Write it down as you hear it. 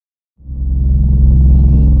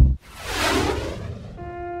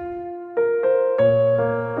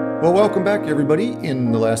Well, welcome back everybody.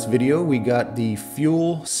 In the last video we got the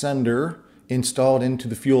fuel sender installed into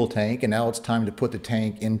the fuel tank, and now it's time to put the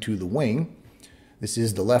tank into the wing. This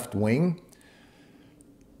is the left wing.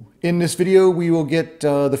 In this video we will get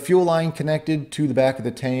the fuel line connected to the back of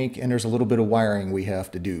the tank, and there's a little bit of wiring we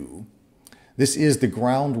have to do. This is the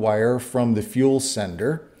ground wire from the fuel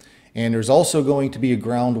sender, and there's also going to be a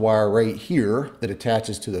ground wire right here that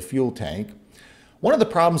attaches to the fuel tank. One of the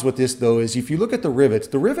problems with this though is if you look at the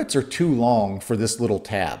rivets are too long for this little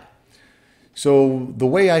tab. So the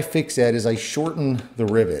way I fix that is I shorten the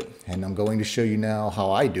rivet, and I'm going to show you now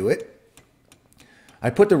how I do it.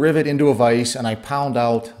 I put the rivet into a vise and I pound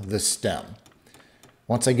out the stem.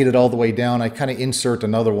 Once I get it all the way down, I kind of insert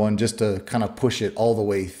another one just to kind of push it all the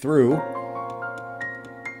way through.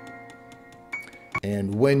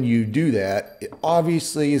 And when you do that, it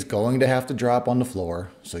obviously is going to have to drop on the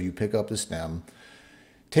floor. So you pick up the stem.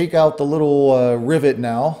 Take out the little rivet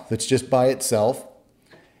now that's just by itself,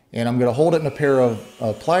 and I'm going to hold it in a pair of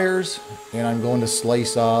pliers, and I'm going to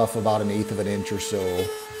slice off about 1/8 of an inch or so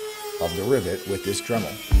of the rivet with this Dremel.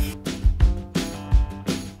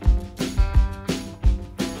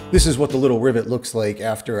 This is what the little rivet looks like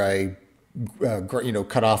after I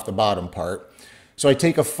cut off the bottom part. So I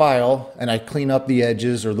take a file and I clean up the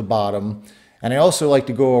edges or the bottom, and I also like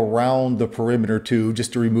to go around the perimeter too,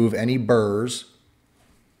 just to remove any burrs.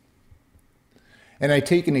 And I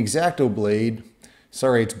take an X-Acto blade,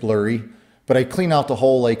 sorry it's blurry, but I clean out the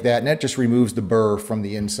hole like that, and that just removes the burr from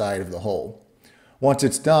the inside of the hole. Once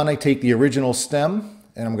it's done, I take the original stem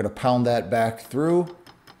and I'm going to pound that back through.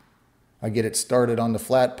 I get it started on the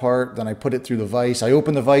flat part, then I put it through the vise. I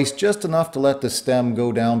open the vise just enough to let the stem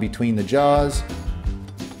go down between the jaws,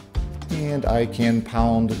 and I can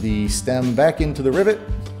pound the stem back into the rivet,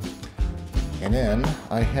 and then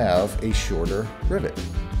I have a shorter rivet.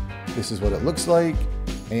 This is what it looks like,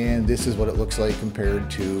 and this is what it looks like compared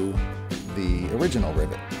to the original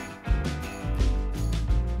rivet.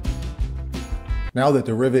 Now that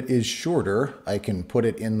the rivet is shorter, I can put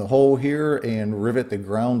it in the hole here and rivet the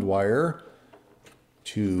ground wire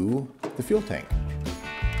to the fuel tank.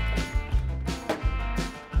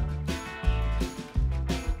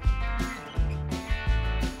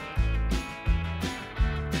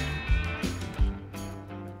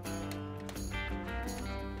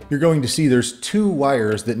 You're going to see there's two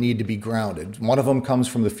wires that need to be grounded. One of them comes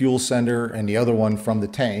from the fuel sender and the other one from the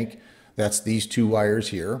tank. That's these two wires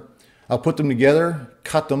here. I'll put them together,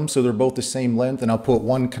 cut them so they're both the same length, and I'll put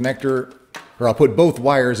one connector, or I'll put both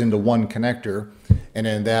wires into one connector, and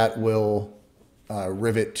then that will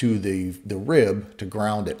rivet to the rib to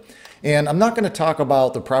ground it. And I'm not going to talk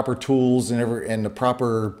about the proper tools and the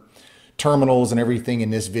proper terminals and everything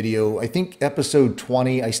in this video. I think episode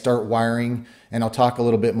 20 I start wiring, and I'll talk a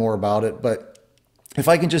little bit more about it. But if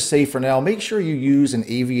I can just say for now, make sure you use an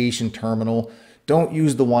aviation terminal. Don't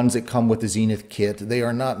use the ones that come with the Zenith kit. They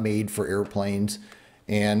are not made for airplanes.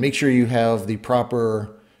 And make sure you have the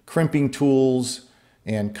proper crimping tools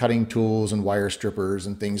and cutting tools and wire strippers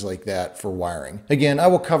and things like that for wiring. Again, I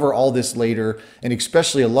will cover all this later, and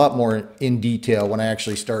especially a lot more in detail when I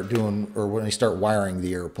actually start doing, or when I start wiring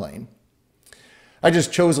the airplane. I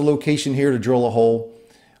just chose a location here to drill a hole.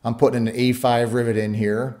 I'm putting an A5 rivet in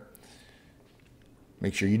here.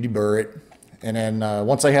 Make sure you deburr it. And then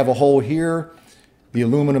once I have a hole here, the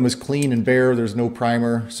aluminum is clean and bare. There's no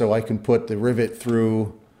primer, so I can put the rivet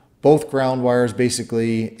through both ground wires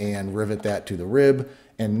basically and rivet that to the rib.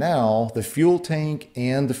 And now the fuel tank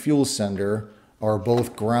and the fuel sender are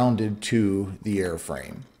both grounded to the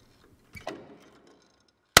airframe.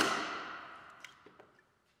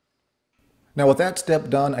 Now with that step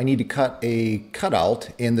done, I need to cut a cutout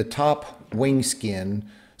in the top wing skin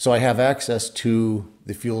so I have access to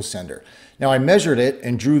the fuel sender. Now I measured it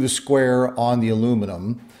and drew the square on the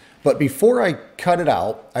aluminum, but before I cut it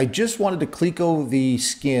out, I just wanted to cleco the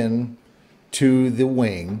skin to the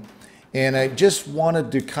wing, and I just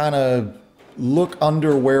wanted to kind of look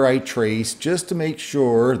under where I traced just to make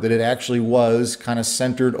sure that it actually was kind of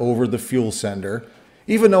centered over the fuel sender.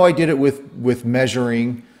 Even though I did it with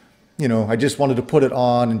measuring, you know, I just wanted to put it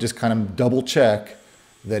on and just kind of double check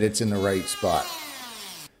that it's in the right spot.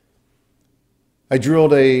 I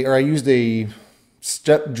used a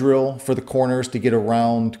step drill for the corners to get a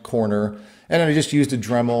round corner, and then I just used a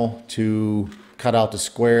Dremel to cut out the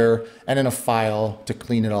square, and then a file to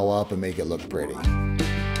clean it all up and make it look pretty.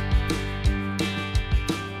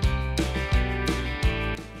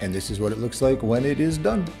 And this is what it looks like when it is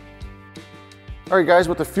done. All right guys,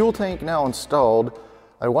 with the fuel tank now installed,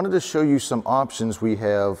 I wanted to show you some options we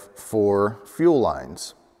have for fuel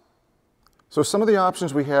lines. So some of the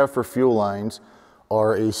options we have for fuel lines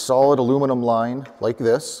are a solid aluminum line like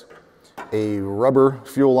this, a rubber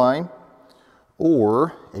fuel line,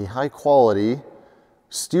 or a high quality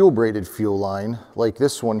steel braided fuel line like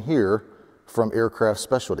this one here from Aircraft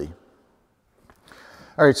Specialty.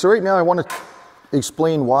 All right, so right now I want to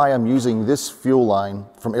explain why I'm using this fuel line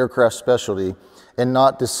from Aircraft Specialty and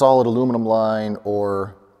not the solid aluminum line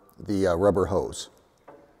or the rubber hose.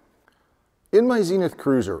 In my Zenith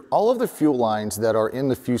Cruiser, all of the fuel lines that are in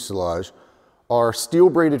the fuselage are steel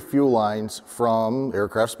braided fuel lines from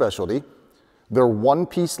Aircraft Specialty. They're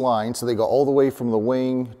one-piece lines, so they go all the way from the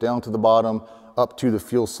wing down to the bottom up to the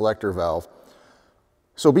fuel selector valve.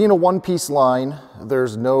 So being a one-piece line,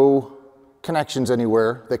 there's no connections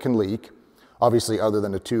anywhere that can leak, obviously other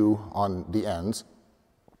than the two on the ends.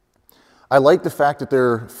 I like the fact that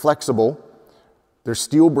they're flexible. They're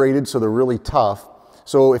steel braided, so they're really tough.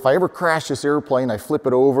 So if I ever crash this airplane, I flip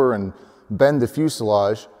it over and bend the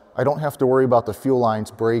fuselage, I don't have to worry about the fuel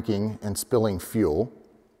lines breaking and spilling fuel.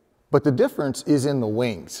 But the difference is in the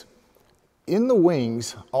wings. In the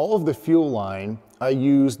wings, all of the fuel line, I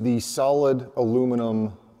use the solid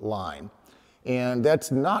aluminum line. And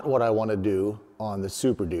that's not what I want to do on the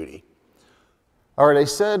Super Duty. All right, I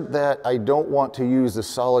said that I don't want to use the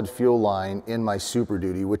solid fuel line in my Super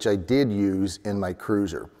Duty, which I did use in my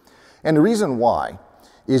Cruiser. And the reason why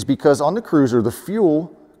is because on the Cruiser, the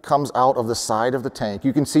fuel comes out of the side of the tank.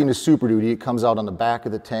 You can see in the Super Duty, it comes out on the back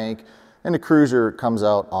of the tank, and the Cruiser, it comes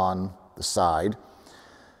out on the side.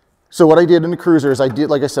 So what I did in the Cruiser is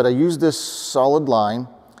like I said, I used this solid line,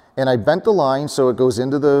 and I bent the line so it goes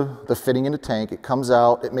into the fitting in the tank. It comes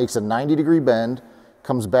out, it makes a 90-degree bend,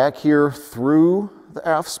 comes back here through the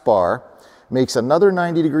aft spar, makes another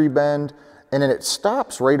 90-degree bend, and then it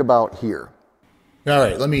stops right about here. All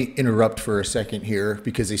right, let me interrupt for a second here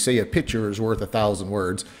because they say a picture is worth 1,000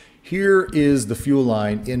 words. Here is the fuel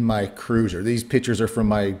line in my Cruiser. These pictures are from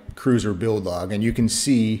my Cruiser build log, and you can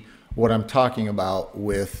see what I'm talking about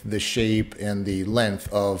with the shape and the length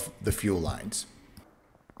of the fuel lines.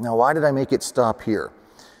 Now, why did I make it stop here?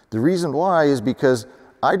 The reason why is because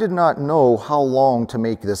I did not know how long to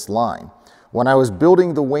make this line. When I was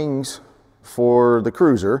building the wings for the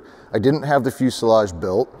Cruiser, I didn't have the fuselage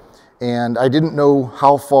built, and I didn't know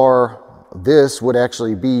how far this would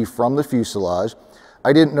actually be from the fuselage.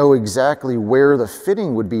 I didn't know exactly where the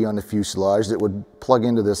fitting would be on the fuselage that would plug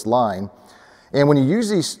into this line. And when you use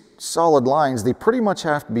these solid lines, they pretty much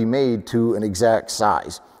have to be made to an exact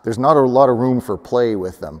size. There's not a lot of room for play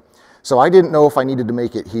with them. So I didn't know if I needed to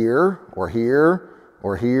make it here, or here,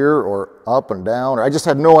 or here, or up and down, or I just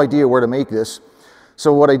had no idea where to make this.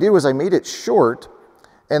 So what I did was I made it short,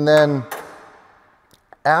 and then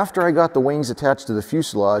after I got the wings attached to the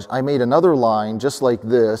fuselage, I made another line just like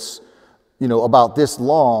this, you know, about this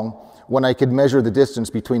long, when I could measure the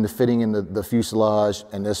distance between the fitting and the fuselage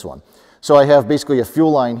and this one. So I have basically a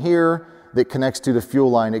fuel line here that connects to the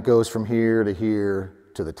fuel line. It goes from here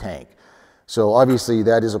to the tank. So obviously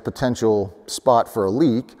that is a potential spot for a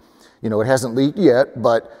leak. You know, it hasn't leaked yet,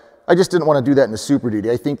 but I just didn't want to do that in the Super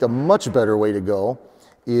Duty. I think the much better way to go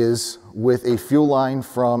is with a fuel line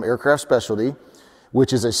from Aircraft Specialty,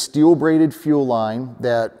 which is a steel braided fuel line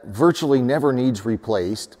that virtually never needs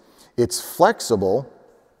replaced. It's flexible,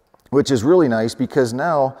 which is really nice because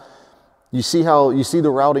now you see the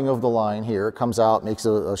routing of the line here. It comes out, makes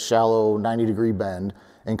a shallow 90-degree bend,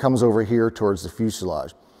 and comes over here towards the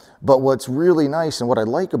fuselage. But what's really nice and what I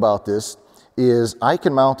like about this is I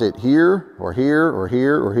can mount it here, or here, or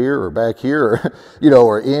here, or here, or back here, or, you know,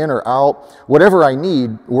 or in or out, whatever I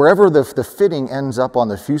need. Wherever the fitting ends up on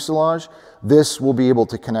the fuselage, this will be able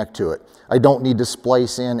to connect to it. I don't need to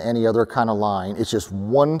splice in any other kind of line. It's just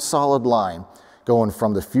one solid line going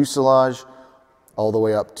from the fuselage all the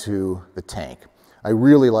way up to the tank. I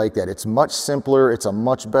really like that. It's much simpler. It's a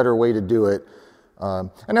much better way to do it.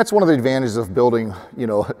 And that's one of the advantages of building, you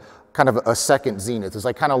know, kind of a second Zenith, is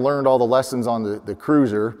I kind of learned all the lessons on the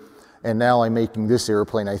Cruiser, and now I'm making this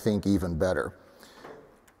airplane, I think, even better.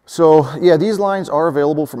 So yeah, these lines are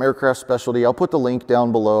available from Aircraft Specialty. I'll put the link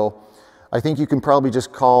down below. I think you can probably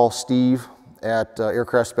just call Steve at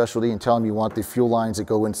Aircraft Specialty and tell him you want the fuel lines that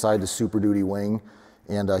go inside the Super Duty wing,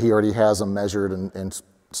 and he already has them measured and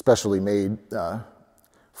specially made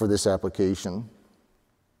for this application.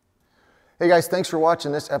 Hey guys, thanks for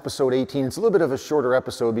watching this episode 18. It's a little bit of a shorter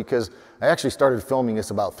episode because I actually started filming this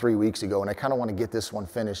about 3 weeks ago, and I kind of want to get this one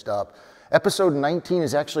finished up. Episode 19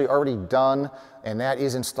 is actually already done, and that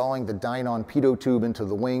is installing the Dynon pitot tube into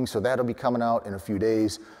the wing, so that'll be coming out in a few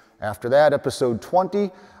days. After that, episode 20,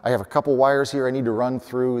 I have a couple wires here I need to run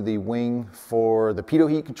through the wing for the pitot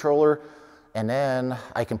heat controller, and then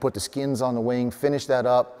I can put the skins on the wing, finish that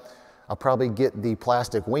up. I'll probably get the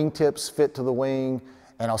plastic wingtips fit to the wing,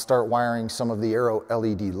 and I'll start wiring some of the Aero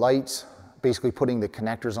LED lights, basically putting the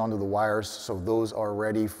connectors onto the wires so those are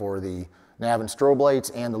ready for the nav and strobe lights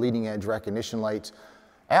and the leading edge recognition lights.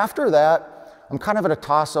 After that, I'm kind of at a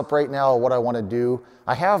toss-up right now of what I want to do.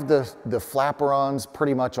 I have the flaperons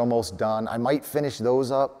pretty much almost done. I might finish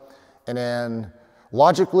those up, and then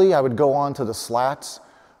logically I would go on to the slats,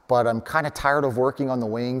 but I'm kind of tired of working on the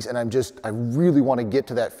wings, and I really want to get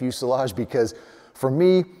to that fuselage, because for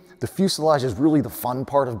me, the fuselage is really the fun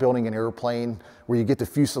part of building an airplane, where you get the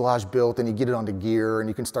fuselage built and you get it onto gear and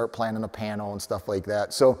you can start planning a panel and stuff like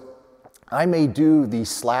that. So I may do the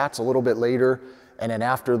slats a little bit later, and then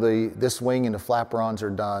after this wing and the flaperons are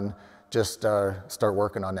done, just start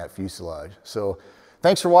working on that fuselage. So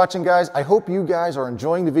thanks for watching, guys. I hope you guys are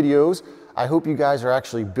enjoying the videos. I hope you guys are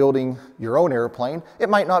actually building your own airplane. It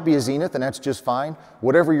might not be a Zenith, and that's just fine.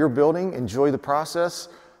 Whatever you're building, enjoy the process.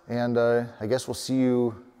 And I guess we'll see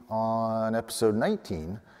you on episode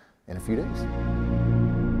 19 in a few days.